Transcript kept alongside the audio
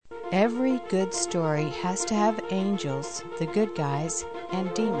Every good story has to have angels, the good guys,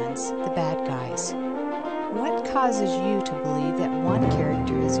 and demons, the bad guys. What causes you to believe that one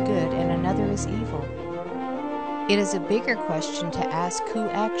character is good and another is evil? It is a bigger question to ask who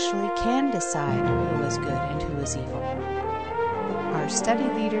actually can decide who is good and who is evil. Our study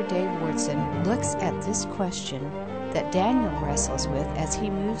leader, Dave Wyrtzen, looks at this question that Daniel wrestles with as he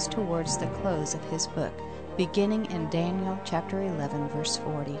moves towards the close of his book, beginning in Daniel chapter 11, verse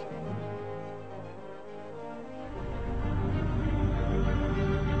 40.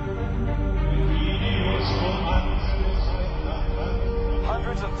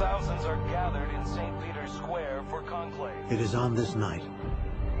 Hundreds of thousands are gathered in St. Peter's Square for conclave. It is on this night,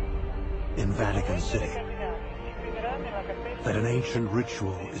 in Vatican City, that an ancient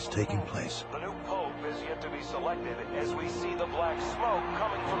ritual is taking place. The new pope is yet to be selected as we see the black smoke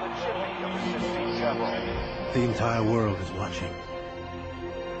coming from the chimney of the Sistine Chapel. The entire world is watching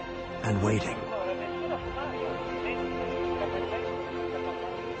and waiting,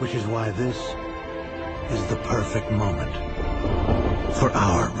 which is why this is the perfect moment for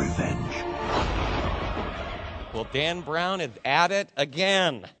our revenge. Well, Dan Brown is at it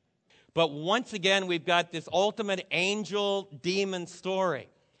again. But once again, we've got this ultimate angel-demon story.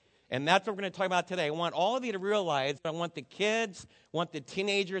 And that's what we're going to talk about today. I want all of you to realize, I want the kids, I want the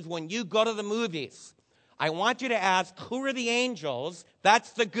teenagers, when you go to the movies, I want you to ask, who are the angels?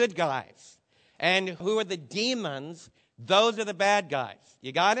 That's the good guys. And who are the demons? Those are the bad guys.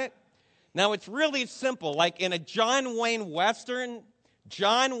 You got it? Now, it's really simple. Like in a John Wayne Western,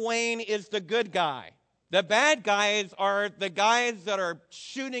 John Wayne is the good guy. The bad guys are the guys that are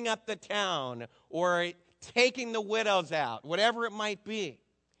shooting up the town or taking the widows out, whatever it might be.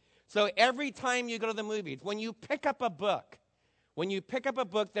 So every time you go to the movies, when you pick up a book,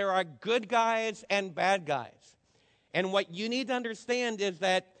 there are good guys and bad guys. And what you need to understand is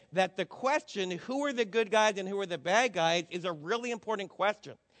that the question, who are the good guys and who are the bad guys, is a really important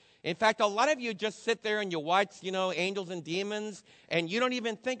question. In fact, a lot of you just sit there and you watch, Angels and Demons, and you don't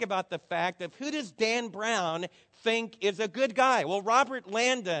even think about the fact of who does Dan Brown think is a good guy? Well, Robert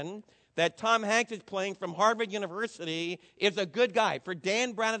Landon, that Tom Hanks is playing from Harvard University, is a good guy. For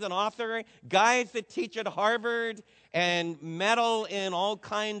Dan Brown as an author, guys that teach at Harvard and meddle in all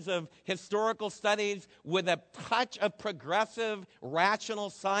kinds of historical studies with a touch of progressive, rational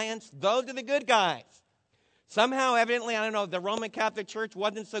science, those are the good guys. Somehow, evidently, I don't know, the Roman Catholic Church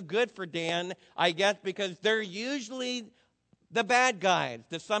wasn't so good for Dan, I guess, because they're usually the bad guys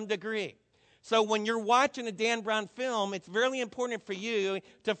to some degree. So when you're watching a Dan Brown film, it's really important for you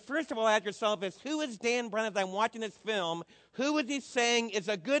to first of all ask yourself who is Dan Brown as I'm watching this film? Who is he saying is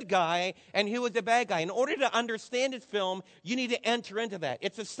a good guy and who is a bad guy? In order to understand his film, you need to enter into that.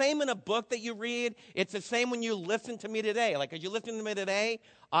 It's the same in a book that you read. It's the same when you listen to me today. Like as you listen to me today,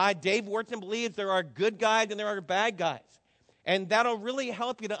 Dave Wyrtzen believes there are good guys and there are bad guys. And that'll really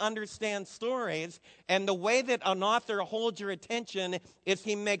help you to understand stories. And the way that an author holds your attention is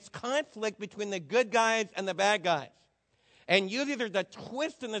he makes conflict between the good guys and the bad guys. And usually there's a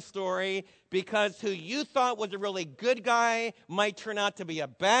twist in the story because who you thought was a really good guy might turn out to be a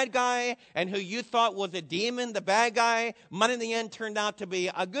bad guy, and who you thought was a demon, the bad guy, might in the end turn out to be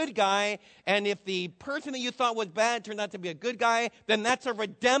a good guy. And if the person that you thought was bad turned out to be a good guy, then that's a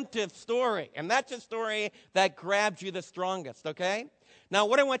redemptive story. And that's a story that grabs you the strongest, okay? Now,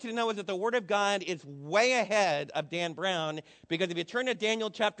 what I want you to know is that the Word of God is way ahead of Dan Brown, because if you turn to Daniel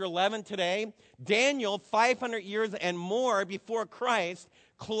chapter 11 today, Daniel, 500 years and more before Christ,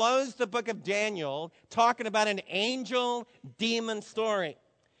 closed the book of Daniel talking about an angel-demon story.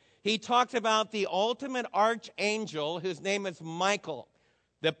 He talks about the ultimate archangel, whose name is Michael,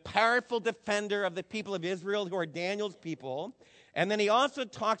 the powerful defender of the people of Israel, who are Daniel's people. And then he also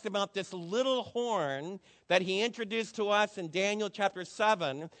talks about this little horn that he introduced to us in Daniel chapter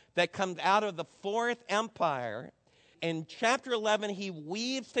 7 that comes out of the fourth empire. In chapter 11, he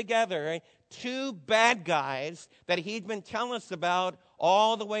weaves together two bad guys that he's been telling us about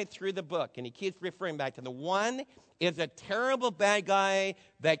all the way through the book. And he keeps referring back to the one is a terrible bad guy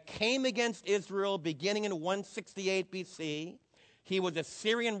that came against Israel beginning in 168 BC. He was a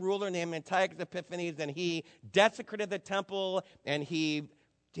Syrian ruler named Antiochus Epiphanes, and he desecrated the temple, and he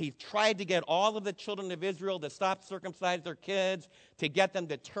tried to get all of the children of Israel to stop circumcise their kids, to get them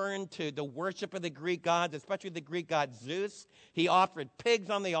to turn to the worship of the Greek gods, especially the Greek god Zeus. He offered pigs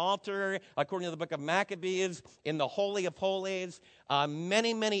on the altar, according to the book of Maccabees, in the Holy of Holies.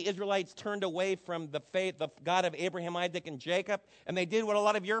 Many Israelites turned away from the faith, the God of Abraham, Isaac, and Jacob, and they did what a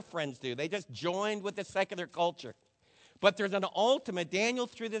lot of your friends do. They just joined with the secular culture. But there's an ultimate. Daniel,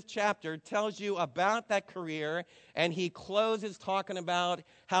 through this chapter, tells you about that career, and he closes talking about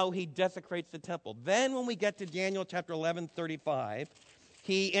how he desecrates the temple. Then when we get to Daniel chapter 11:35,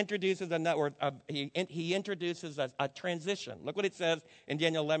 he introduces a transition. Look what it says in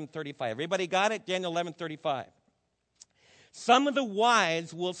Daniel 11:35. Everybody got it? Daniel 11:35. Some of the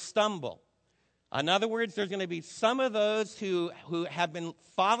wise will stumble. In other words, there's going to be some of those who have been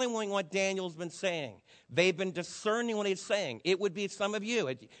following what Daniel's been saying. They've been discerning what he's saying. It would be some of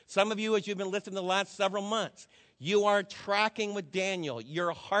you. Some of you, as you've been listening the last several months, you are tracking with Daniel.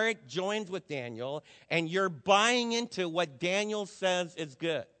 Your heart joins with Daniel, and you're buying into what Daniel says is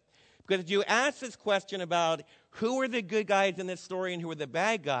good. Because if you ask this question about who are the good guys in this story and who are the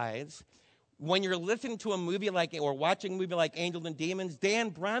bad guys, when you're listening to a movie or watching a movie like Angels and Demons, Dan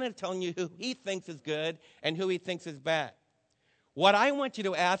Brown is telling you who he thinks is good and who he thinks is bad. What I want you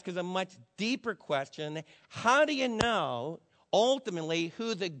to ask is a much deeper question. How do you know, ultimately,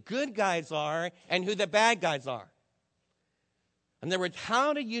 who the good guys are and who the bad guys are? In other words,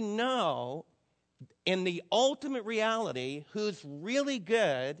 how do you know, in the ultimate reality, who's really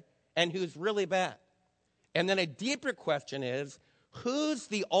good and who's really bad? And then a deeper question is, who's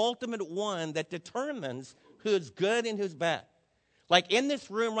the ultimate one that determines who's good and who's bad? Like in this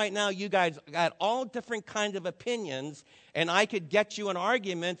room right now, you guys got all different kinds of opinions, and I could get you an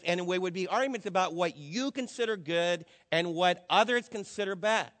argument, and it would be arguments about what you consider good and what others consider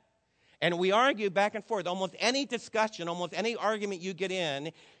bad. And we argue back and forth. Almost any discussion, almost any argument you get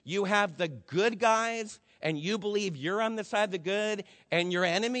in, you have the good guys, and you believe you're on the side of the good, and your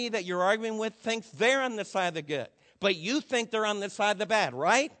enemy that you're arguing with thinks they're on the side of the good. But you think they're on the side of the bad,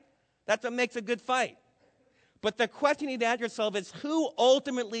 right? That's what makes a good fight. But the question you need to ask yourself is, who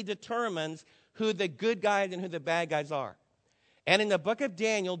ultimately determines who the good guys and who the bad guys are? And in the book of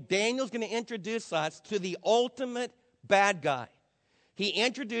Daniel, Daniel's going to introduce us to the ultimate bad guy. He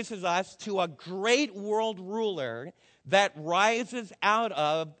introduces us to a great world ruler that rises out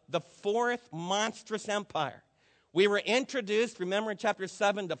of the fourth monstrous empire. We were introduced, remember in chapter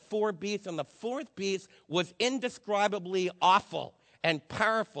 7, to four beasts, and the fourth beast was indescribably awful and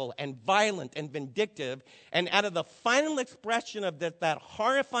powerful and violent and vindictive. And out of the final expression of that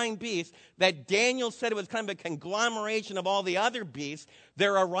horrifying beast that Daniel said it was kind of a conglomeration of all the other beasts,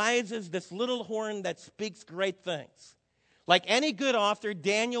 there arises this little horn that speaks great things. Like any good author,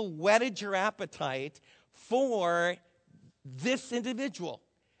 Daniel whetted your appetite for this individual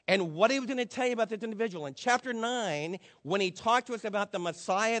and what he was going to tell you about this individual. In chapter 9, when he talked to us about the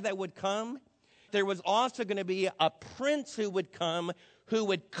Messiah that would come, there was also going to be a prince who would come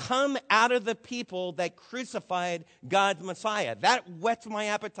out of the people that crucified God's Messiah. That whets my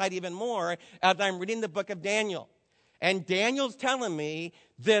appetite even more as I'm reading the book of Daniel. And Daniel's telling me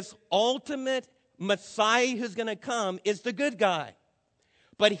this ultimate Messiah who's going to come is the good guy.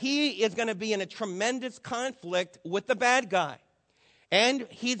 But he is going to be in a tremendous conflict with the bad guy. And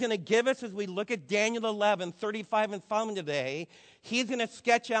he's going to give us, as we look at Daniel 11:35 and following today, he's going to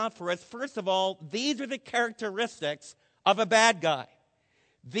sketch out for us, first of all, these are the characteristics of a bad guy.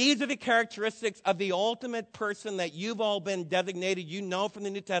 These are the characteristics of the ultimate person that you've all been designated. You know from the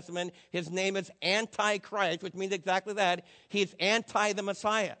New Testament, his name is Antichrist, which means exactly that. He's anti the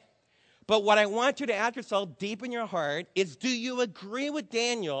Messiah. But what I want you to ask yourself deep in your heart is, do you agree with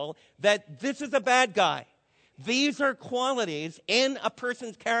Daniel that this is a bad guy? These are qualities in a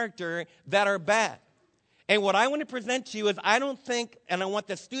person's character that are bad. And what I want to present to you is, I don't think, and I want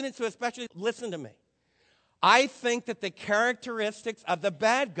the students to especially listen to me, I think that the characteristics of the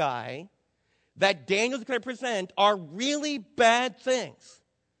bad guy that Daniel's going to present are really bad things.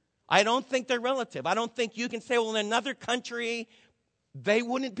 I don't think they're relative. I don't think you can say, well, in another country, they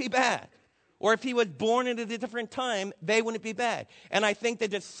wouldn't be bad. Or if he was born at a different time, they wouldn't be bad. And I think the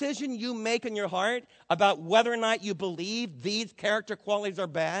decision you make in your heart about whether or not you believe these character qualities are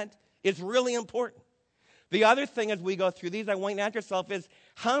bad is really important. The other thing as we go through these, I want you to ask yourself is,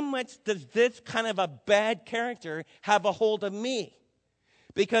 how much does this kind of a bad character have a hold of me?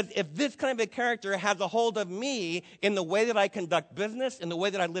 Because if this kind of a character has a hold of me in the way that I conduct business, in the way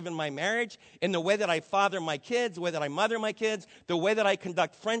that I live in my marriage, in the way that I father my kids, the way that I mother my kids, the way that I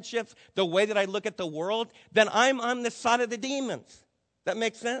conduct friendships, the way that I look at the world, then I'm on the side of the demons. That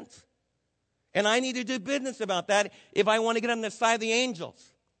makes sense? And I need to do business about that if I want to get on the side of the angels.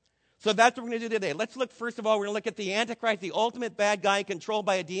 So that's what we're going to do today. Let's look, first of all, we're going to look at the Antichrist, the ultimate bad guy controlled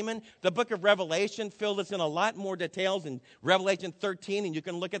by a demon. The book of Revelation filled us in a lot more details in Revelation 13, and you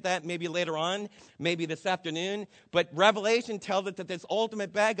can look at that maybe later on, maybe this afternoon. But Revelation tells us that this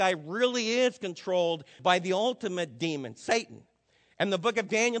ultimate bad guy really is controlled by the ultimate demon, Satan. And the book of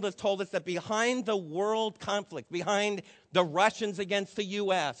Daniel has told us that behind the world conflict, behind the Russians against the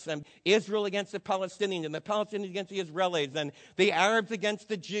U.S., and Israel against the Palestinians, and the Palestinians against the Israelis, and the Arabs against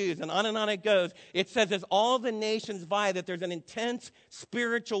the Jews, and on it goes, it says as all the nations vie that there's an intense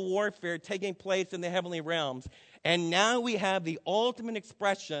spiritual warfare taking place in the heavenly realms. And now we have the ultimate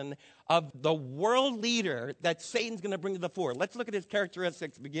expression of the world leader that Satan's going to bring to the fore. Let's look at his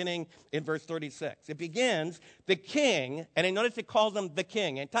characteristics beginning in verse 36. It begins, the king, and I notice it calls him the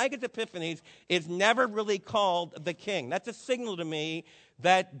king. Antiochus Epiphanes is never really called the king. That's a signal to me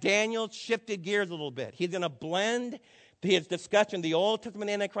that Daniel shifted gears a little bit. He's going to blend his discussion, the Old Testament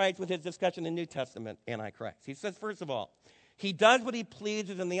Antichrist, with his discussion, the New Testament Antichrist. He says, first of all, he does what he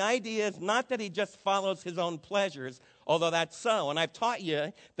pleases, and the idea is not that he just follows his own pleasures, although that's so. And I've taught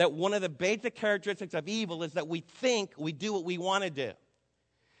you that one of the basic characteristics of evil is that we think we do what we want to do.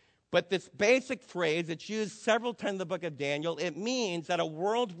 But this basic phrase, it's used several times in the book of Daniel, it means that a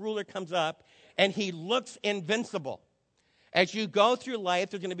world ruler comes up and he looks invincible. As you go through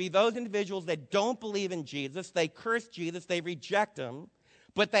life, there's going to be those individuals that don't believe in Jesus, they curse Jesus, they reject him.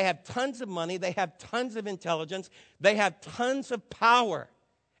 But they have tons of money, they have tons of intelligence, they have tons of power,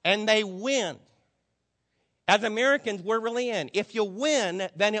 and they win. As Americans, we're really in. If you win,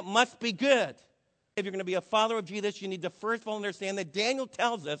 then it must be good. If you're going to be a follower of Jesus, you need to first of all understand that Daniel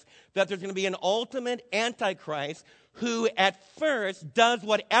tells us that there's going to be an ultimate Antichrist who at first does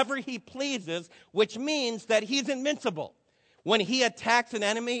whatever he pleases, which means that he's invincible. When he attacks an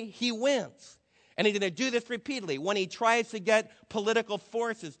enemy, he wins. And he's going to do this repeatedly. When he tries to get political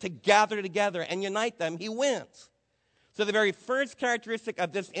forces to gather together and unite them, he wins. So the very first characteristic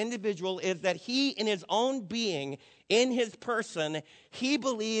of this individual is that he, in his own being, in his person, he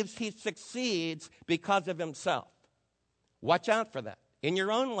believes he succeeds because of himself. Watch out for that. In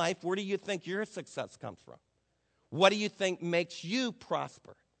your own life, where do you think your success comes from? What do you think makes you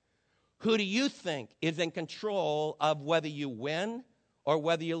prosper? Who do you think is in control of whether you win or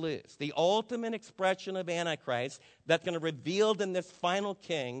whether you lose? The ultimate expression of Antichrist that's going to be revealed in this final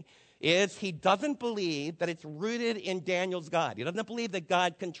king is he doesn't believe that it's rooted in Daniel's God. He doesn't believe that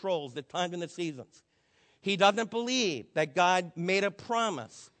God controls the time and the seasons. He doesn't believe that God made a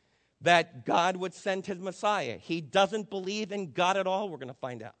promise that God would send his Messiah. He doesn't believe in God at all, we're going to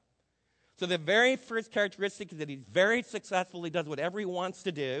find out. So the very first characteristic is that he's very successful. He does whatever he wants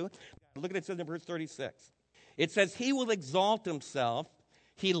to do. Look at it says in verse 36. It says, he will exalt himself,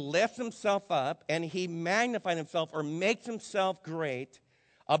 he lifts himself up, and he magnifies himself or makes himself great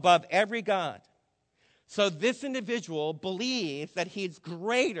above every god. So this individual believes that he's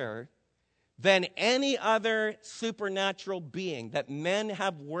greater than any other supernatural being that men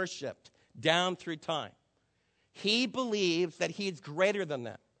have worshipped down through time. He believes that he's greater than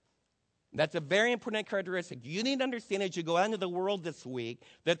them. That's a very important characteristic. You need to understand as you go out into the world this week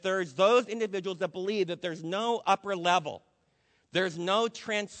that there's those individuals that believe that there's no upper level. There's no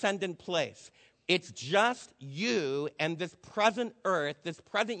transcendent place. It's just you and this present earth, this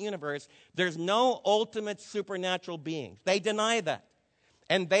present universe. There's no ultimate supernatural beings. They deny that.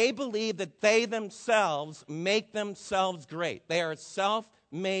 And they believe that they themselves make themselves great. They are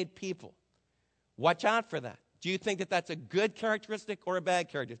self-made people. Watch out for that. Do you think that that's a good characteristic or a bad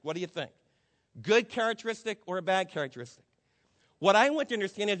characteristic? What do you think? Good characteristic or a bad characteristic? What I want to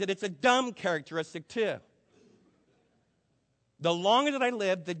understand is that it's a dumb characteristic too. The longer that I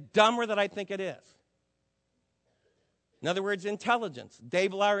live, the dumber that I think it is. In other words, intelligence.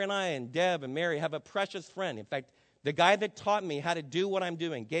 Dave Lowry and I and Deb and Mary have a precious friend. In fact, the guy that taught me how to do what I'm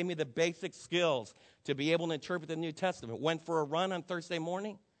doing, gave me the basic skills to be able to interpret the New Testament, went for a run on Thursday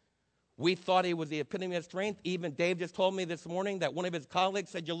morning. We thought he was the epitome of strength. Even Dave just told me this morning that one of his colleagues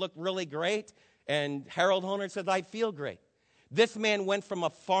said, you look really great. And Harold Honer says, I feel great. This man went from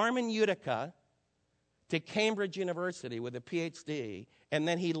a farm in Utica to Cambridge University with a PhD, and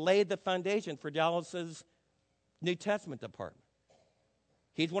then he laid the foundation for Dallas's New Testament department.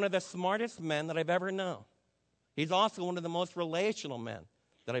 He's one of the smartest men that I've ever known. He's also one of the most relational men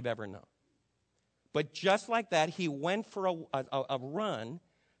that I've ever known. But just like that, he went for a run,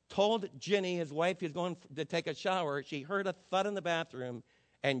 told Ginny, his wife, he's going to take a shower. She heard a thud in the bathroom,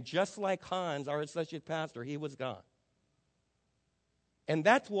 and just like Hans, our associate pastor, he was gone. And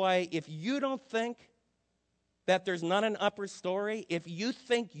that's why if you don't think that there's not an upper story, if you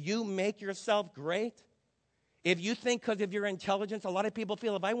think you make yourself great, if you think because of your intelligence, a lot of people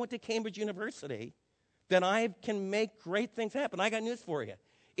feel if I went to Cambridge University, then I can make great things happen. I got news for you.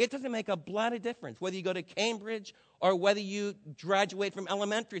 It doesn't make a blot of difference whether you go to Cambridge or whether you graduate from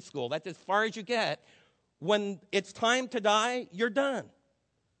elementary school. That's as far as you get. When it's time to die, you're done.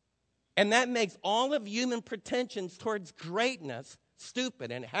 And that makes all of human pretensions towards greatness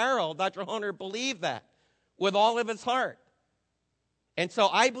stupid. And Harold, Dr. Honer, believed that with all of his heart. And so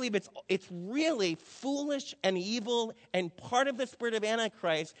I believe it's really foolish and evil and part of the spirit of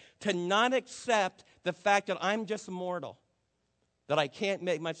Antichrist to not accept the fact that I'm just mortal, that I can't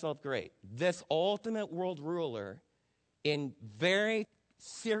make myself great. This ultimate world ruler, in very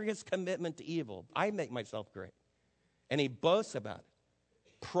serious commitment to evil, I make myself great. And he boasts about it.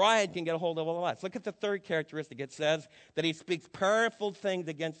 Pride can get a hold of all of us. Look at the third characteristic. It says that he speaks powerful things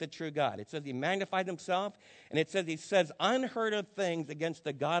against the true God. It says he magnified himself, and it says he says unheard of things against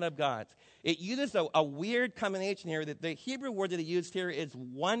the God of gods. It uses a weird combination here. That the Hebrew word that he used here is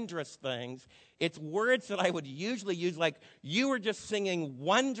wondrous things. It's words that I would usually use, like you were just singing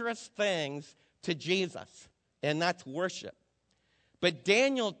wondrous things to Jesus, and that's worship. But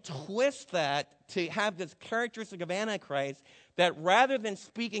Daniel twists that to have this characteristic of Antichrist, that rather than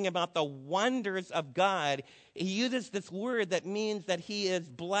speaking about the wonders of God, he uses this word that means that he is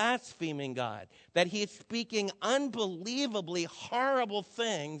blaspheming God, that he is speaking unbelievably horrible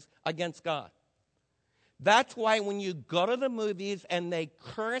things against God. That's why when you go to the movies and they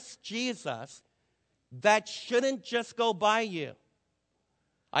curse Jesus, that shouldn't just go by you.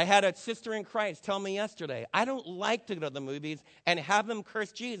 I had a sister in Christ tell me yesterday, I don't like to go to the movies and have them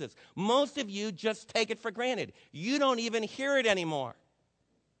curse Jesus. Most of you just take it for granted. You don't even hear it anymore.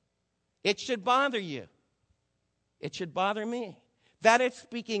 It should bother you. It should bother me. That is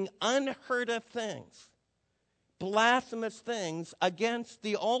speaking unheard of things, blasphemous things against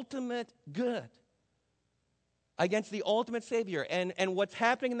the ultimate good, against the ultimate Savior. And what's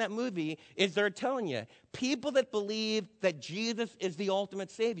happening in that movie is they're telling you, people that believe that Jesus is the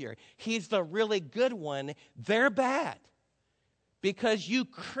ultimate Savior, he's the really good one, they're bad. Because you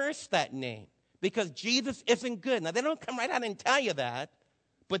curse that name. Because Jesus isn't good. Now, they don't come right out and tell you that,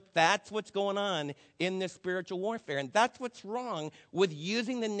 but that's what's going on in this spiritual warfare. And that's what's wrong with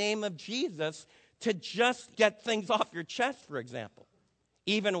using the name of Jesus to just get things off your chest, for example.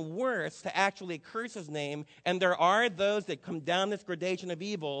 Even worse, to actually curse his name. And there are those that come down this gradation of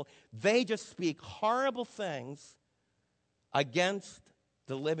evil. They just speak horrible things against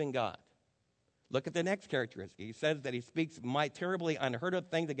the living God. Look at the next characteristic. He says that he speaks terribly unheard of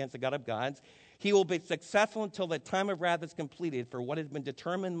things against the God of gods. He will be successful until the time of wrath is completed, for what has been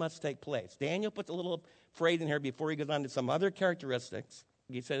determined must take place. Daniel puts a little phrase in here before he goes on to some other characteristics.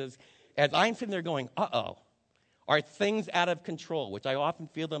 He says, as I'm sitting there going, uh-oh, are things out of control, which I often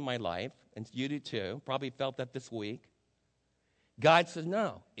feel in my life, and you do too, probably felt that this week. God says,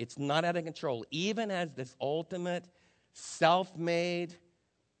 no, it's not out of control. Even as this ultimate, self-made,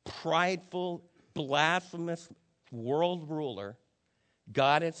 prideful, blasphemous world ruler,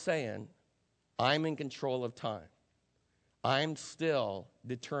 God is saying, I'm in control of time. I'm still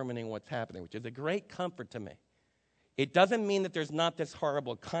determining what's happening, which is a great comfort to me. It doesn't mean that there's not this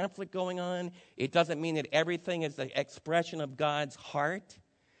horrible conflict going on. It doesn't mean that everything is the expression of God's heart.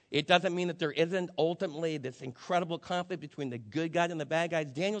 It doesn't mean that there isn't ultimately this incredible conflict between the good guys and the bad guys.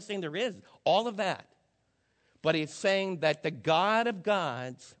 Daniel's saying there is all of that. But he's saying that the God of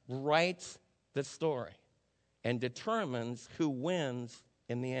gods writes the story and determines who wins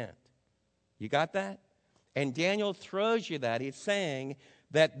in the end. You got that? And Daniel throws you that. He's saying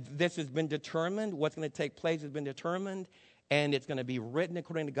that this has been determined, what's going to take place has been determined, and it's going to be written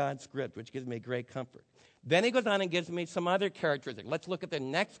according to God's script, which gives me great comfort. Then he goes on and gives me some other characteristics. Let's look at the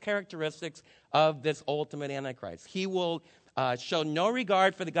next characteristics of this ultimate Antichrist. He will show no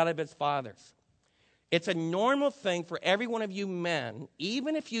regard for the God of his fathers. It's a normal thing for every one of you men,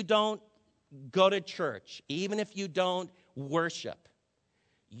 even if you don't go to church, even if you don't worship,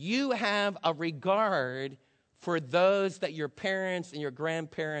 you have a regard for those that your parents and your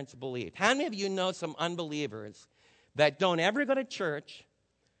grandparents believed. How many of you know some unbelievers that don't ever go to church,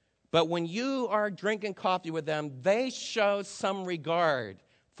 but when you are drinking coffee with them, they show some regard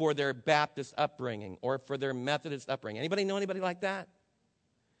for their Baptist upbringing or for their Methodist upbringing? Anybody know anybody like that?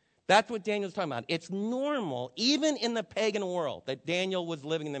 That's what Daniel's talking about. It's normal, even in the pagan world that Daniel was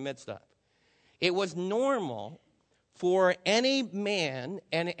living in the midst of. It was normal for any man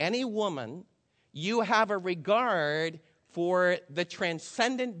and any woman, you have a regard for the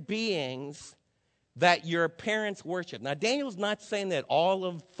transcendent beings that your parents worship. Now, Daniel's not saying that all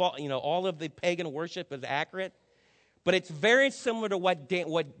of the pagan worship is accurate, but it's very similar to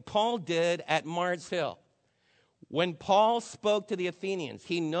what Paul did at Mars Hill. When Paul spoke to the Athenians,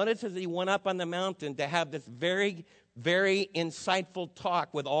 he noticed as he went up on the mountain to have this very, very insightful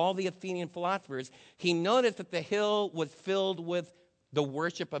talk with all the Athenian philosophers, he noticed that the hill was filled with the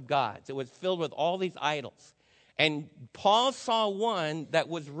worship of gods. It was filled with all these idols. And Paul saw one that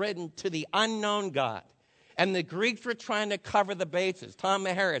was written to the unknown God. And the Greeks were trying to cover the bases. Tom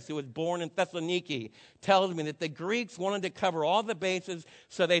Maharis, who was born in Thessaloniki, tells me that the Greeks wanted to cover all the bases,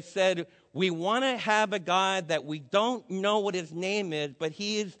 so they said, we want to have a God that we don't know what his name is, but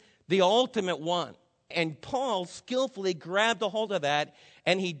he is the ultimate one. And Paul skillfully grabbed a hold of that,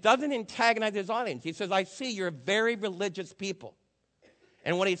 and he doesn't antagonize his audience. He says, I see you're very religious people.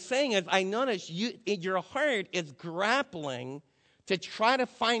 And what he's saying is, I notice your heart is grappling to try to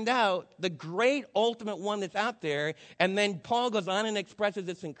find out the great ultimate one that's out there. And then Paul goes on and expresses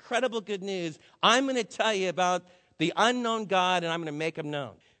this incredible good news. I'm going to tell you about the unknown God, and I'm going to make him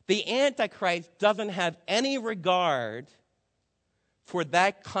known. The Antichrist doesn't have any regard for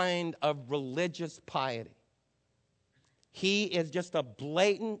that kind of religious piety. He is just a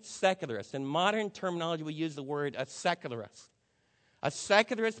blatant secularist. In modern terminology, we use the word a secularist. A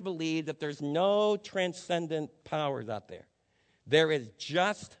secularist believes that there's no transcendent powers out there. There is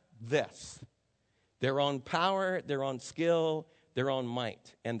just this: their own power, their own skill, their own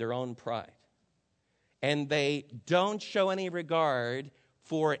might, and their own pride. And they don't show any regard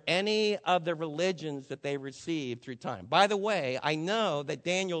for any of the religions that they received through time. By the way, I know that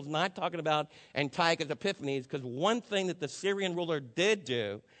Daniel's not talking about Antiochus Epiphanes, because one thing that the Syrian ruler did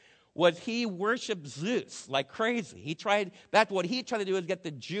do was he worshiped Zeus like crazy. That's what he tried to do, is get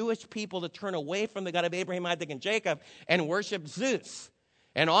the Jewish people to turn away from the God of Abraham, Isaac, and Jacob and worship Zeus.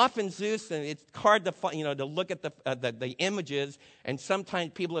 And often Zeus, and it's hard to look at the images, and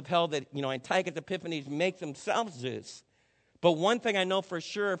sometimes people have held that Antiochus Epiphanes makes himself Zeus. But one thing I know for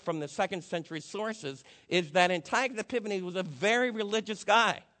sure from the 2nd century sources is that Antiochus Epiphanes was a very religious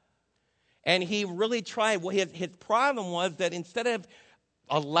guy. And he really tried. Well, his problem was that instead of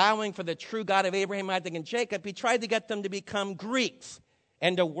allowing for the true God of Abraham, Isaac, and Jacob, he tried to get them to become Greeks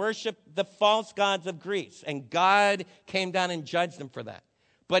and to worship the false gods of Greece. And God came down and judged them for that.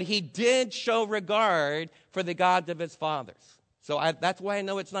 But he did show regard for the gods of his fathers. So that's why I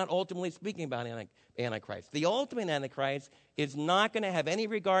know it's not ultimately speaking about Antichrist. The ultimate Antichrist is not going to have any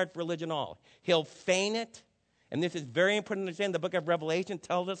regard for religion at all. He'll feign it. And this is very important to understand. The book of Revelation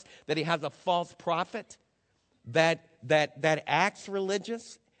tells us that he has a false prophet that acts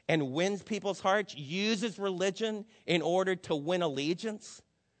religious and wins people's hearts, uses religion in order to win allegiance.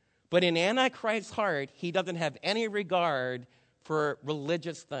 But in Antichrist's heart, he doesn't have any regard for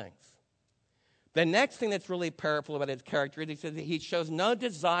religious things. The next thing that's really powerful about his character is he says that he shows no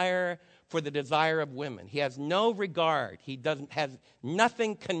desire for the desire of women. He has no regard. He has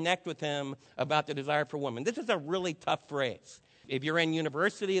nothing connect with him about the desire for women. This is a really tough phrase. If you're in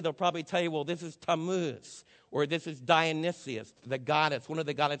university, they'll probably tell you, well, this is Tammuz, or this is Dionysius, the goddess, one of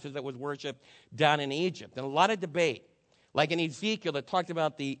the goddesses that was worshipped down in Egypt. And a lot of debate. Like in Ezekiel, it talked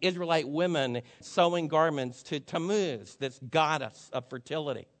about the Israelite women sewing garments to Tammuz, this goddess of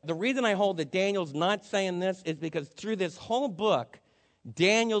fertility. The reason I hold that Daniel's not saying this is because through this whole book,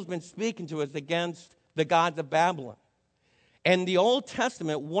 Daniel's been speaking to us against the gods of Babylon. And the Old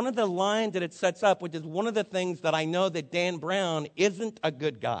Testament, one of the lines that it sets up, which is one of the things that I know that Dan Brown isn't a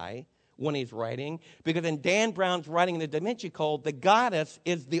good guy when he's writing, because in Dan Brown's writing in the Da Vinci Code, the goddess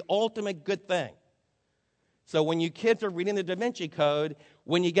is the ultimate good thing. So when you kids are reading the Da Vinci Code,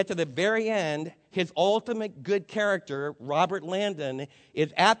 when you get to the very end, his ultimate good character, Robert Landon,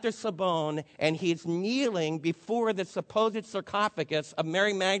 is at the Sorbonne, and he's kneeling before the supposed sarcophagus of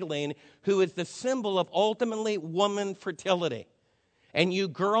Mary Magdalene, who is the symbol of ultimately woman fertility. And you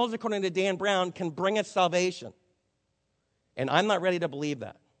girls, according to Dan Brown, can bring us salvation. And I'm not ready to believe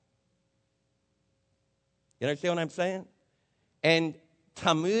that. You understand what I'm saying? And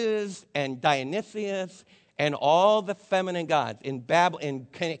Tammuz and Dionysius and all the feminine gods. In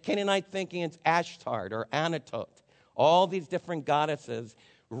Canaanite thinking, it's Ashtar or Anatot. All these different goddesses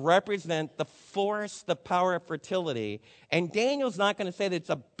represent the force, the power of fertility. And Daniel's not going to say that it's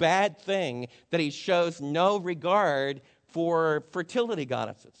a bad thing that he shows no regard for fertility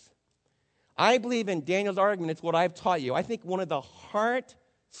goddesses. I believe in Daniel's argument, it's what I've taught you. I think one of the heart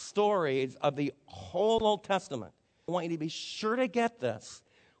stories of the whole Old Testament, I want you to be sure to get this.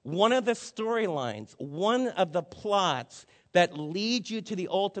 One of the storylines, one of the plots that leads you to the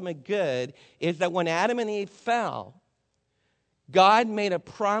ultimate good is that when Adam and Eve fell, God made a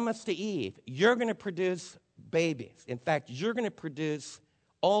promise to Eve. You're going to produce babies. In fact, you're going to produce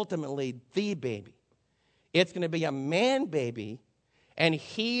ultimately the baby. It's going to be a man baby, and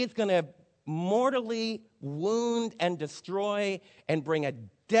he's going to mortally wound and destroy and bring a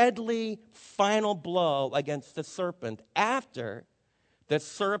deadly final blow against the serpent after the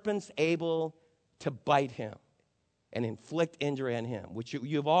serpent's able to bite him and inflict injury on him, which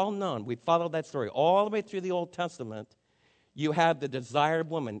you've all known. We followed that story all the way through the Old Testament. you have the desired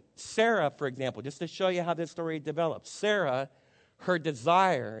woman. Sarah, for example, just to show you how this story develops. Sarah, her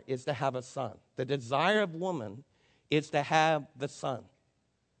desire is to have a son. The desire of woman is to have the son.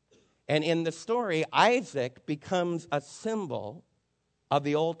 And in the story, Isaac becomes a symbol of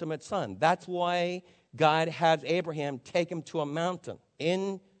the ultimate son. That's why God has Abraham take him to a mountain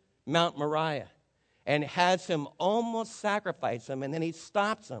in Mount Moriah and has him almost sacrifice him, and then he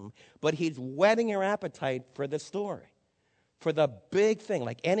stops him, but he's whetting your appetite for the story, for the big thing.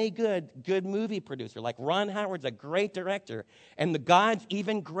 Like any good movie producer, like Ron Howard's a great director, and the God's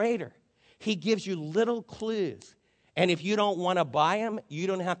even greater. He gives you little clues, and if you don't want to buy them, you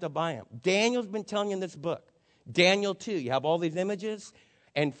don't have to buy them. Daniel's been telling you in this book, Daniel 2, you have all these images,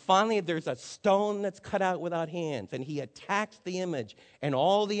 and finally there's a stone that's cut out without hands, and he attacks the image, and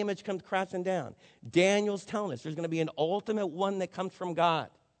all the image comes crashing down. Daniel's telling us there's going to be an ultimate one that comes from God.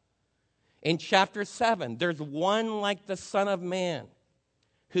 In chapter 7, there's one like the Son of Man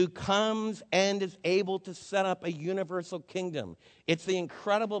who comes and is able to set up a universal kingdom. It's the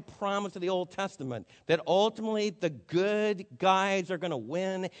incredible promise of the Old Testament that ultimately the good guys are going to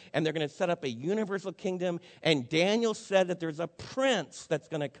win and they're going to set up a universal kingdom. And Daniel said that there's a prince that's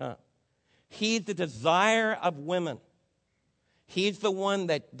going to come. He's the desire of women. He's the one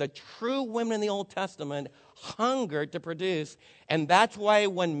that the true women in the Old Testament hungered to produce. And that's why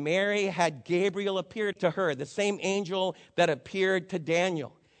when Mary had Gabriel appear to her, the same angel that appeared to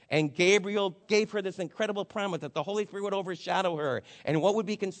Daniel, and Gabriel gave her this incredible promise that the Holy Spirit would overshadow her, and what would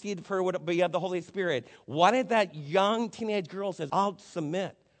be conceived of her would be of the Holy Spirit. Why did that young teenage girl say, I'll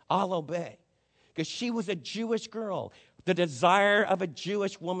submit, I'll obey? Because she was a Jewish girl. The desire of a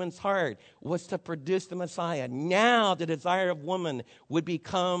Jewish woman's heart was to produce the Messiah. Now the desire of woman would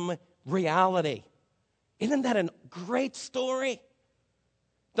become reality. Isn't that a great story?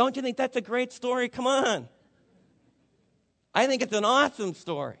 Don't you think that's a great story? Come on. I think it's an awesome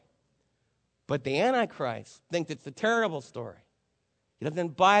story. But the Antichrist thinks it's a terrible story. He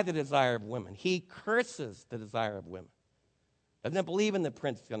doesn't buy the desire of women. He curses the desire of women. Doesn't believe in the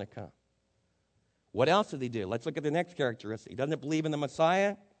prince that's going to come. What else does he do? Let's look at the next characteristic. He doesn't believe in the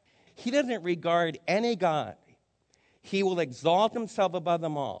Messiah. He doesn't regard any God. He will exalt himself above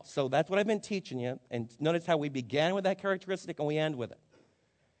them all. So that's what I've been teaching you. And notice how we began with that characteristic and we end with it.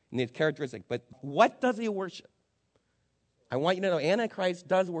 And it's characteristic. But what does he worship? I want you to know Antichrist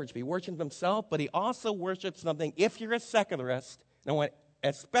does worship. He worships himself, but he also worships something. If you're a secularist, and I want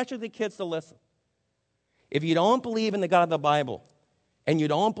especially the kids to listen. If you don't believe in the God of the Bible, and you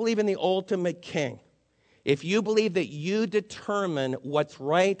don't believe in the ultimate king, if you believe that you determine what's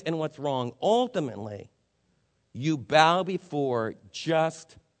right and what's wrong, ultimately, you bow before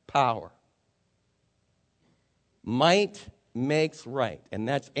just power. Might makes right, and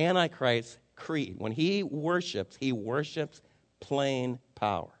that's Antichrist's creed. When he worships plain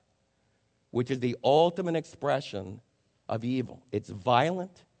power, which is the ultimate expression of evil. It's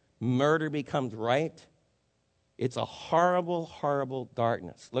violent. Murder becomes right. It's a horrible, horrible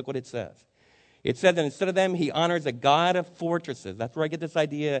darkness. Look what it says. It says that instead of them, he honors a god of fortresses. That's where I get this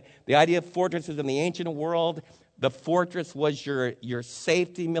idea. The idea of fortresses in the ancient world, the fortress was your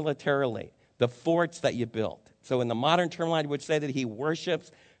safety militarily, the forts that you built. So in the modern terminology, would say that he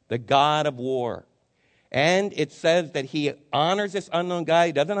worships the god of war. And it says that he honors this unknown God.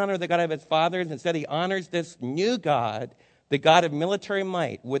 He doesn't honor the God of his fathers. Instead, he honors this new God, the God of military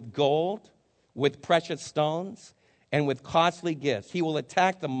might, with gold, with precious stones, and with costly gifts. He will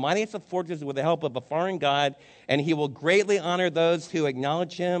attack the mightiest of fortresses with the help of a foreign god, and he will greatly honor those who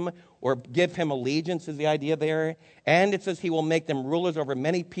acknowledge him or give him allegiance, is the idea there. And it says he will make them rulers over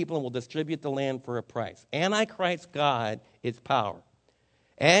many people and will distribute the land for a price. Antichrist's God is power.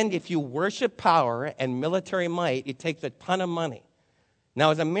 And if you worship power and military might, it takes a ton of money. Now,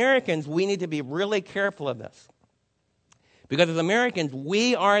 as Americans, we need to be really careful of this. Because as Americans,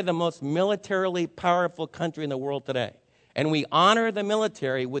 we are the most militarily powerful country in the world today. And we honor the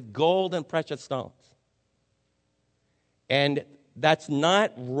military with gold and precious stones. And that's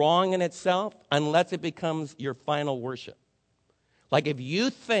not wrong in itself unless it becomes your final worship. Like if you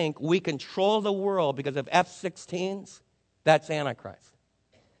think we control the world because of F-16s, that's Antichrist.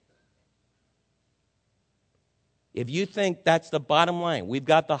 If you think that's the bottom line, we've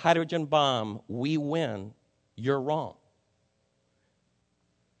got the hydrogen bomb, we win, you're wrong.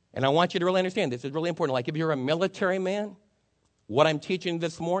 And I want you to really understand, this is really important. Like if you're a military man, what I'm teaching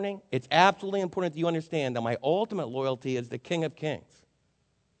this morning, it's absolutely important that you understand that my ultimate loyalty is the King of Kings,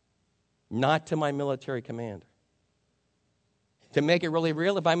 not to my military commander. To make it really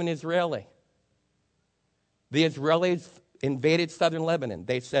real, if I'm an Israeli, the Israelis invaded southern Lebanon.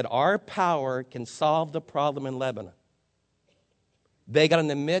 They said, our power can solve the problem in Lebanon. They got in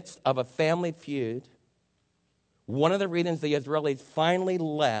the midst of a family feud. One of the reasons the Israelis finally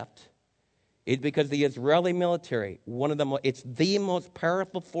left is because the Israeli military, it's the most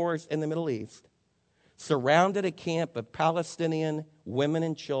powerful force in the Middle East, surrounded a camp of Palestinian women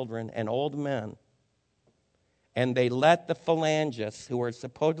and children and old men, and they let the phalangists, who are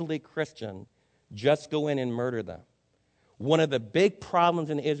supposedly Christian, just go in and murder them. One of the big problems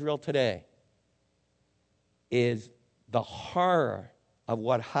in Israel today is the horror of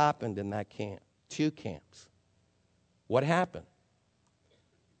what happened in that camp, 2 camps. What happened?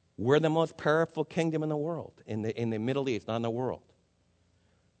 We're the most powerful kingdom in the world, in the Middle East, not in the world.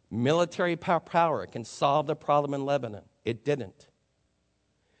 Military power can solve the problem in Lebanon. It didn't.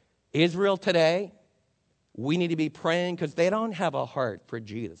 Israel today, we need to be praying because they don't have a heart for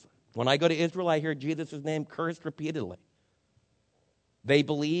Jesus. When I go to Israel, I hear Jesus' name cursed repeatedly. They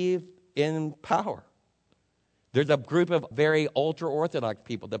believe in power. There's a group of very ultra-Orthodox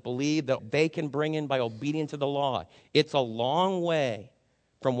people that believe that they can bring in by obedience to the law. It's a long way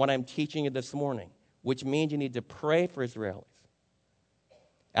from what I'm teaching you this morning, which means you need to pray for Israelis.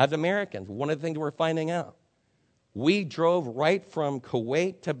 As Americans, one of the things we're finding out, we drove right from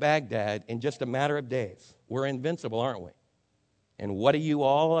Kuwait to Baghdad in just a matter of days. We're invincible, aren't we? And what are you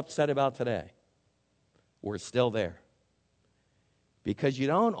all upset about today? We're still there. Because you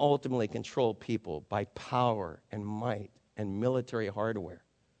don't ultimately control people by power and might and military hardware.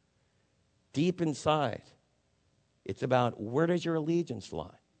 Deep inside, it's about where does your allegiance lie?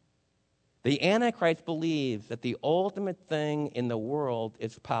 The Antichrist believes that the ultimate thing in the world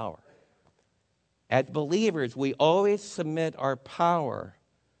is power. As believers, we always submit our power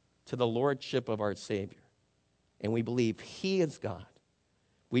to the lordship of our Savior. And we believe He is God.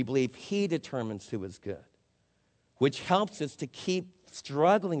 We believe He determines who is good, which helps us to keep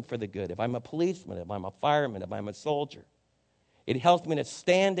struggling for the good. If I'm a policeman, if I'm a fireman, if I'm a soldier, it helps me to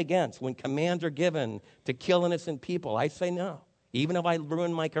stand against when commands are given to kill innocent people. I say no, even if I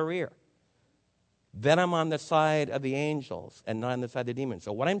ruin my career. Then I'm on the side of the angels and not on the side of the demons.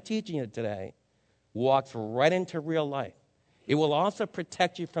 So what I'm teaching you today walks right into real life. It will also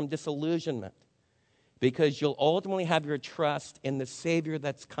protect you from disillusionment because you'll ultimately have your trust in the Savior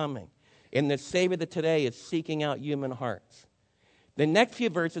that's coming, in the Savior that today is seeking out human hearts. The next few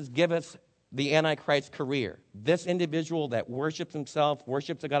verses give us the Antichrist's career. This individual that worships himself,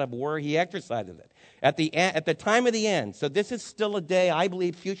 worships a god of war, he exercises it. At the time of the end, so this is still a day, I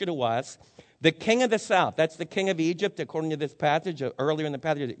believe, future to us, the king of the south, that's the king of Egypt, according to this passage. Earlier in the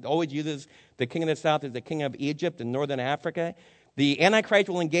passage, it always uses the king of the south as the king of Egypt in northern Africa. The Antichrist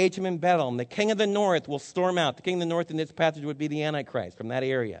will engage him in battle, and the king of the north will storm out. The king of the north in this passage would be the Antichrist from that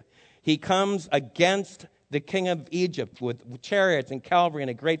area. He comes against the king of Egypt with chariots and cavalry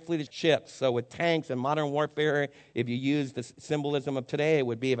and a great fleet of ships. So with tanks and modern warfare, if you use the symbolism of today, it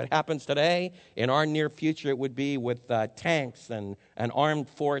would be, if it happens today, in our near future, it would be with tanks and armed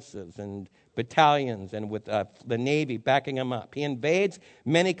forces and battalions and with the Navy backing him up. He invades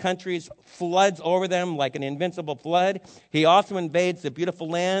many countries, floods over them like an invincible flood. He also invades the beautiful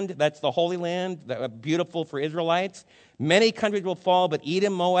land, that's the Holy Land, beautiful for Israelites. Many countries will fall, but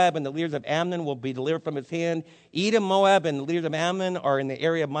Edom, Moab, and the leaders of Ammon will be delivered from his hand. Edom, Moab, and the leaders of Ammon are in the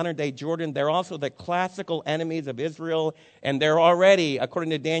area of modern-day Jordan. They're also the classical enemies of Israel, and they're already,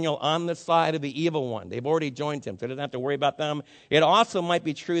 according to Daniel, on the side of the evil one. They've already joined him, so he doesn't have to worry about them. It also might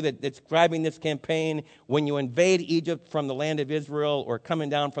be true that describing this campaign, when you invade Egypt from the land of Israel or coming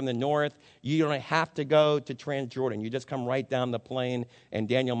down from the north, you don't have to go to Transjordan. You just come right down the plain, and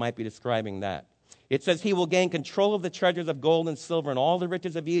Daniel might be describing that. It says he will gain control of the treasures of gold and silver and all the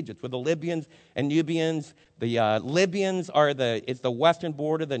riches of Egypt with the Libyans and Nubians. The Libyans it's the western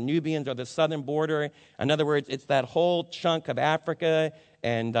border. The Nubians are the southern border. In other words, it's that whole chunk of Africa.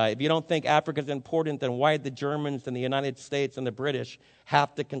 And if you don't think Africa is important, then why did the Germans and the United States and the British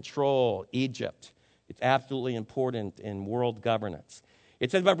have to control Egypt? It's absolutely important in world governance.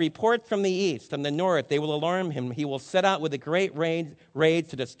 It says, but reports from the east, from the north, they will alarm him. He will set out with a great raids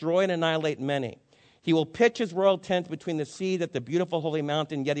to destroy and annihilate many. He will pitch his royal tent between the sea at the beautiful holy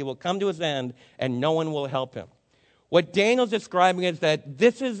mountain, yet he will come to his end, and no one will help him. What Daniel's describing is that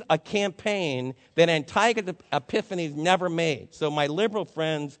this is a campaign that Antiochus Epiphanes never made. So my liberal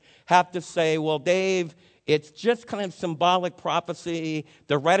friends have to say, well, Dave, it's just kind of symbolic prophecy.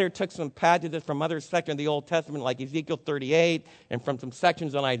 The writer took some passages from other sections of the Old Testament, like Ezekiel 38, and from some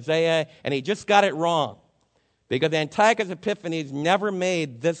sections on Isaiah, and he just got it wrong. Because Antiochus Epiphanes never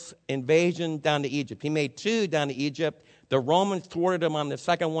made this invasion down to Egypt. He made 2 down to Egypt. The Romans thwarted him on the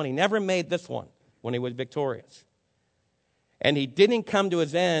second one. He never made this one when he was victorious. And he didn't come to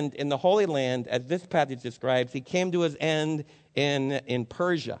his end in the Holy Land, as this passage describes. He came to his end in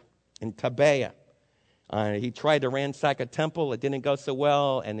Persia, in Tabea. He tried to ransack a temple. It didn't go so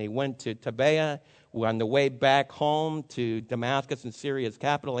well, and he went to Tabea. On the way back home to Damascus and Syria's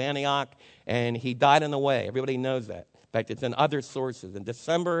capital, Antioch, and he died on the way. Everybody knows that. In fact, it's in other sources. In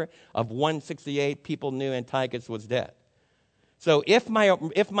December of 168, people knew Antiochus was dead. So if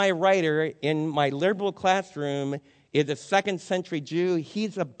my writer in my liberal classroom is a second century Jew,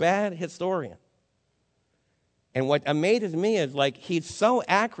 he's a bad historian. And what amazes me is, like, he's so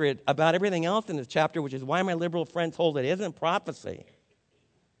accurate about everything else in this chapter, which is why my liberal friends hold it isn't prophecy,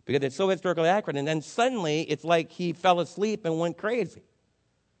 because it's so historically accurate. And then suddenly it's like he fell asleep and went crazy.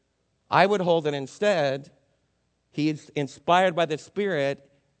 I would hold that instead he's inspired by the Spirit,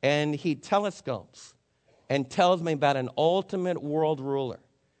 and he telescopes and tells me about an ultimate world ruler.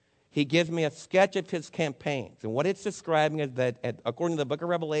 He gives me a sketch of his campaigns. And what it's describing is that, according to the book of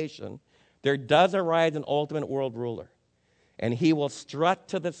Revelation, there does arise an ultimate world ruler. And he will strut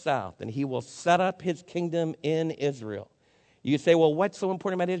to the south, and he will set up his kingdom in Israel. You say, well, what's so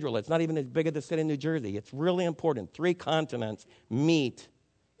important about Israel? It's not even as big as the city of New Jersey. It's really important. 3 continents meet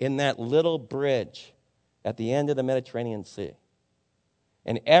in that little bridge at the end of the Mediterranean Sea.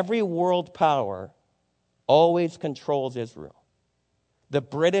 And every world power always controls Israel. The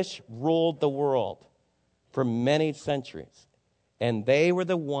British ruled the world for many centuries, and they were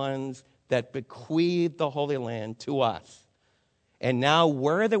the ones that bequeathed the Holy Land to us. And now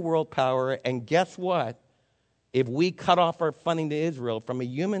we're the world power, and guess what? If we cut off our funding to Israel, from a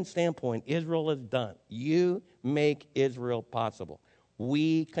human standpoint, Israel is done. You make Israel possible.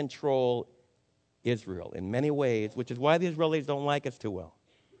 We control Israel in many ways, which is why the Israelis don't like us too well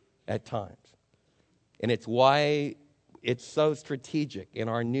at times. And it's why it's so strategic in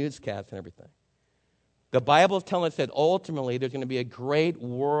our newscasts and everything. The Bible is telling us that ultimately there's going to be a great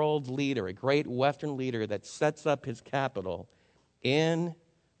world leader, a great Western leader that sets up his capital in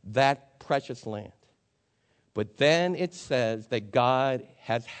that precious land. But then it says that God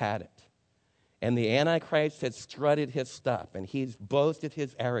has had it. And the Antichrist has strutted his stuff, and he's boasted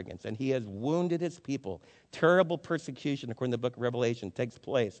his arrogance, and he has wounded his people. Terrible persecution, according to the book of Revelation, takes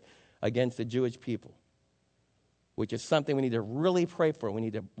place against the Jewish people, which is something we need to really pray for.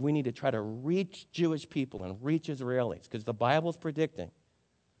 We need to try to reach Jewish people and reach Israelis, because the Bible is predicting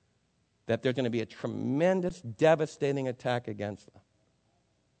that there's going to be a tremendous, devastating attack against them.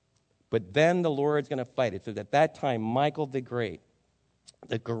 But then the Lord's going to fight. It says at that time, Michael the great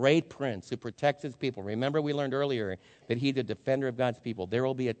prince who protects his people. Remember, we learned earlier that he's a defender of God's people. There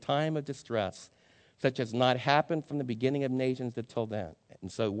will be a time of distress such as not happened from the beginning of nations until then. And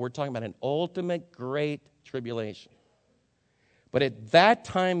so we're talking about an ultimate great tribulation. But at that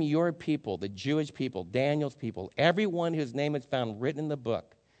time, your people, the Jewish people, Daniel's people, everyone whose name is found written in the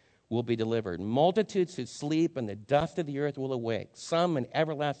book will be delivered. Multitudes who sleep in the dust of the earth will awake, some in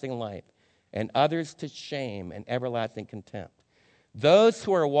everlasting life, and others to shame and everlasting contempt. Those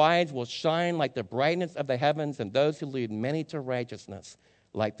who are wise will shine like the brightness of the heavens, and those who lead many to righteousness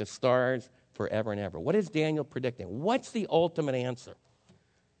like the stars forever and ever. What is Daniel predicting? What's the ultimate answer?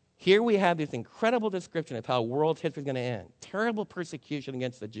 Here we have this incredible description of how world history is going to end. Terrible persecution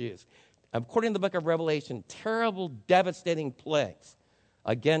against the Jews. According to the book of Revelation, terrible, devastating plagues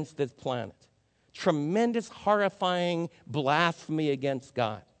against this planet. Tremendous, horrifying blasphemy against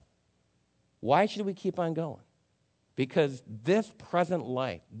God. Why should we keep on going? Because this present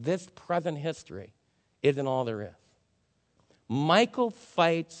life, this present history, isn't all there is. Michael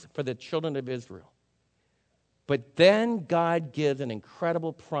fights for the children of Israel. But then God gives an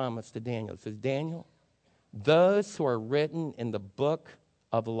incredible promise to Daniel. It says, Daniel, those who are written in the book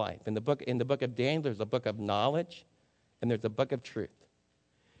of life. In the book of Daniel, there's a book of knowledge, and there's a book of truth.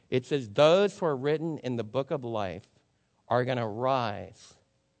 It says those who are written in the book of life are going to rise,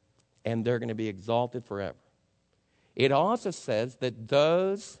 and they're going to be exalted forever. It also says that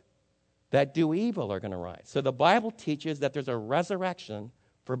those that do evil are going to rise. So the Bible teaches that there's a resurrection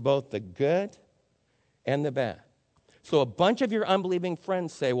for both the good and the bad. So a bunch of your unbelieving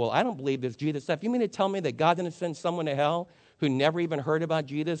friends say, well, I don't believe this Jesus stuff. You mean to tell me that God didn't send someone to hell who never even heard about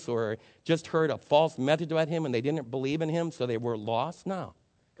Jesus or just heard a false message about him and they didn't believe in him, so they were lost? No.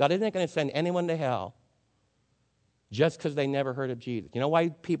 God isn't going to send anyone to hell just because they never heard of Jesus. You know why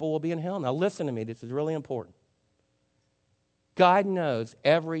people will be in hell? Now listen to me. This is really important. God knows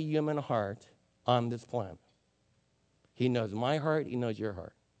every human heart on this planet. He knows my heart. He knows your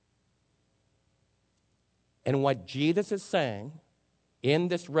heart. And what Jesus is saying in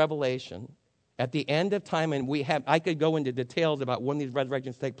this revelation, at the end of time, and I could go into details about when these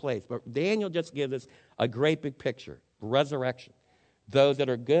resurrections take place, but Daniel just gives us a great big picture. resurrection. Those that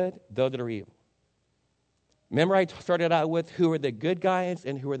are good, those that are evil. Remember I started out with who are the good guys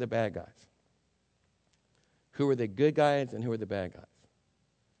and who are the bad guys. Who are the good guys and who are the bad guys.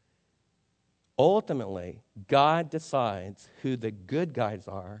 Ultimately, God decides who the good guys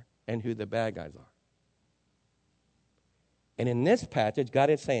are and who the bad guys are. And in this passage, God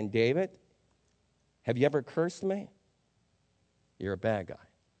is saying, David, have you ever cursed me? You're a bad guy.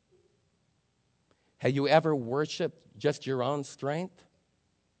 Have you ever worshiped just your own strength?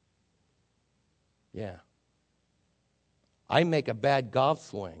 Yeah. I make a bad golf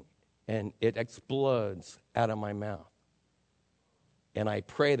swing, and it explodes out of my mouth. And I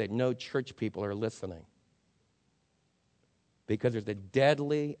pray that no church people are listening. Because there's a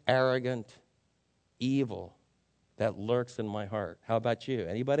deadly, arrogant evil that lurks in my heart. How about you?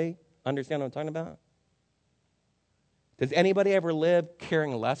 Anybody understand what I'm talking about? Does anybody ever live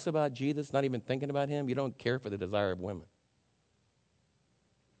caring less about Jesus, not even thinking about him? You don't care for the desire of women.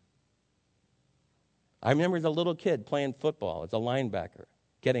 I remember as a little kid playing football as a linebacker,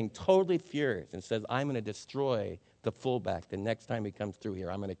 getting totally furious and says, I'm going to destroy the fullback the next time he comes through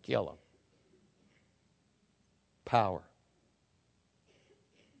here. I'm going to kill him. Power.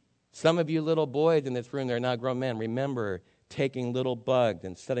 Some of you little boys in this room, they're now grown men, remember taking little bugs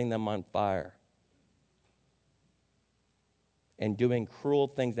and setting them on fire and doing cruel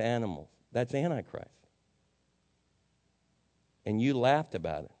things to animals. That's Antichrist. And you laughed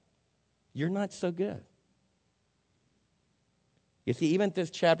about it. You're not so good. You see, even this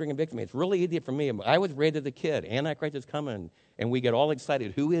chapter convicts me. It's really easy for me. I was raised as a kid. Antichrist is coming, and we get all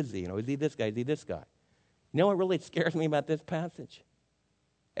excited. Who is he? Is he this guy? Is he this guy? You know what really scares me about this passage?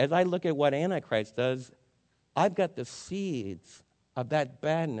 As I look at what Antichrist does, I've got the seeds of that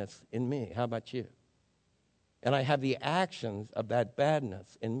badness in me. How about you? And I have the actions of that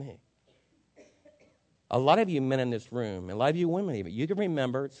badness in me. A lot of you men in this room, and a lot of you women even, you can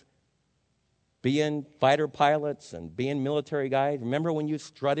remember being fighter pilots and being military guys. Remember when you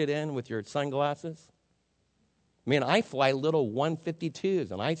strutted in with your sunglasses? Man, I fly little 152s,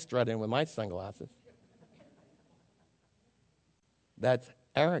 and I strut in with my sunglasses. That's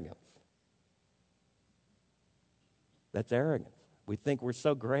arrogance. That's arrogance. We think we're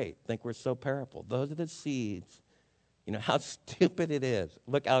so great, think we're so powerful. Those are the seeds. You know how stupid it is.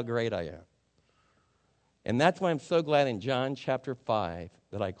 Look how great I am. And that's why I'm so glad in John chapter 5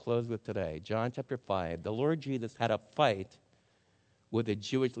 that I close with today. John chapter 5, the Lord Jesus had a fight with the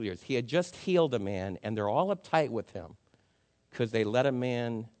Jewish leaders. He had just healed a man, and they're all uptight with him because they let a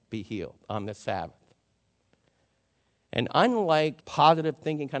man be healed on the Sabbath. And unlike positive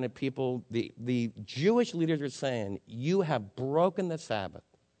thinking kind of people, the Jewish leaders are saying, you have broken the Sabbath.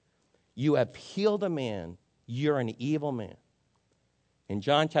 You have healed a man. You're an evil man. In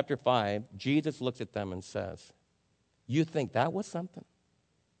John chapter 5, Jesus looks at them and says, you think that was something?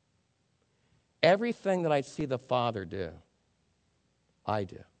 Everything that I see the Father do, I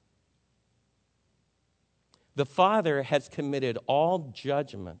do. The Father has committed all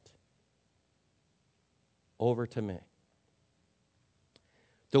judgment over to me.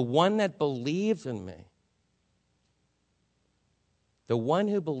 The one that believes in me, the one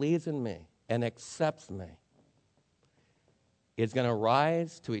who believes in me and accepts me, is going to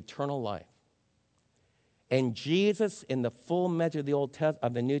rise to eternal life. And Jesus, in the full measure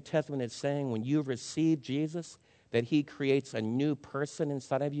of the New Testament, is saying when you receive Jesus, that he creates a new person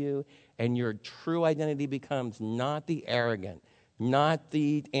inside of you, and your true identity becomes not the arrogant, not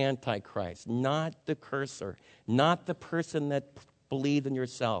the Antichrist, not the cursor, not the person that believes in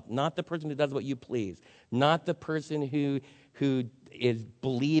yourself, not the person who does what you please, not the person who is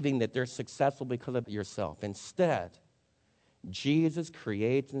believing that they're successful because of yourself. Instead, Jesus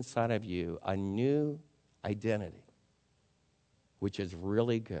creates inside of you a new identity, which is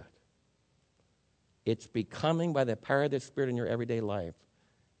really good. It's becoming, by the power of the Spirit in your everyday life,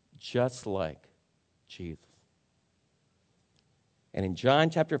 just like Jesus. And in John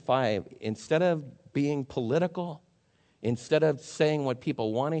chapter 5, instead of being political, instead of saying what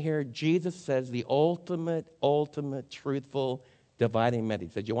people want to hear, Jesus says the ultimate, truthful, dividing message.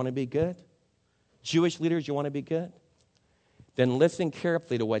 He said, you want to be good? Jewish leaders, you want to be good? Then listen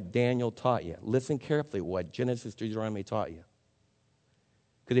carefully to what Daniel taught you. Listen carefully what Genesis, Deuteronomy taught you.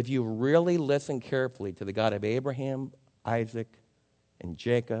 Because if you really listen carefully to the God of Abraham, Isaac, and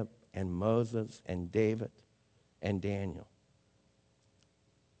Jacob, and Moses, and David, and Daniel,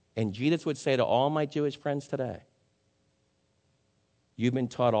 and Jesus would say to all my Jewish friends today, you've been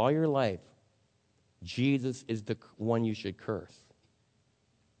taught all your life, Jesus is the one you should curse.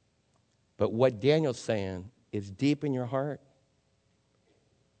 But what Daniel's saying is deep in your heart,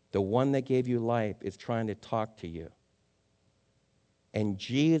 the one that gave you life is trying to talk to you And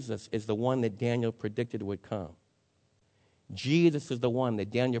Jesus is the one that Daniel predicted would come. Jesus is the one that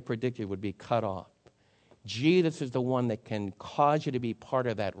Daniel predicted would be cut off. Jesus is the one that can cause you to be part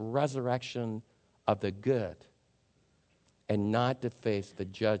of that resurrection of the good and not to face the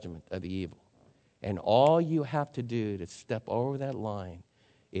judgment of the evil. And all you have to do to step over that line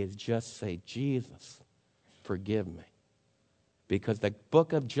is just say, Jesus, forgive me. Because the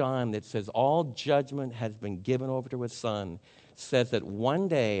book of John that says all judgment has been given over to his Son says that one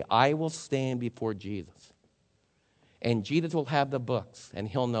day I will stand before Jesus. And Jesus will have the books, and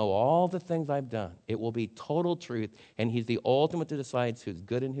he'll know all the things I've done. It will be total truth, and he's the ultimate to decide who's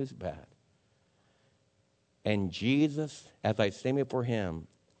good and who's bad. And Jesus, as I stand before him,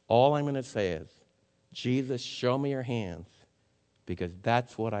 all I'm going to say is, Jesus, show me your hands, because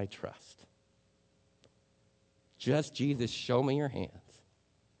that's what I trust. Just, Jesus, show me your hands,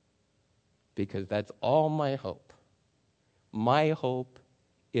 because that's all my hope. My hope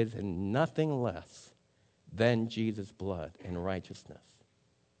is in nothing less than Jesus' blood and righteousness.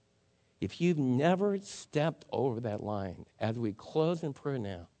 If you've never stepped over that line, as we close in prayer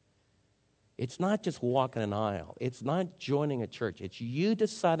now, it's not just walking an aisle. It's not joining a church. It's you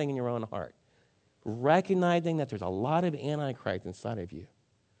deciding in your own heart, recognizing that there's a lot of Antichrist inside of you.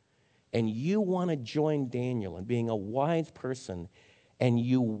 And you want to join Daniel in being a wise person, and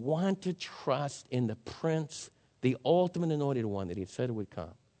you want to trust in the Prince, the ultimate anointed one that he said would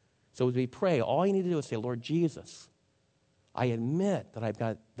come. So as we pray, all you need to do is say, Lord Jesus, I admit that I've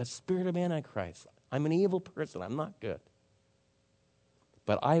got the spirit of Antichrist. I'm an evil person. I'm not good.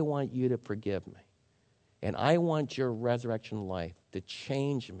 But I want you to forgive me. And I want your resurrection life to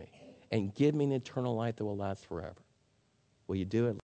change me and give me an eternal life that will last forever. Will you do it?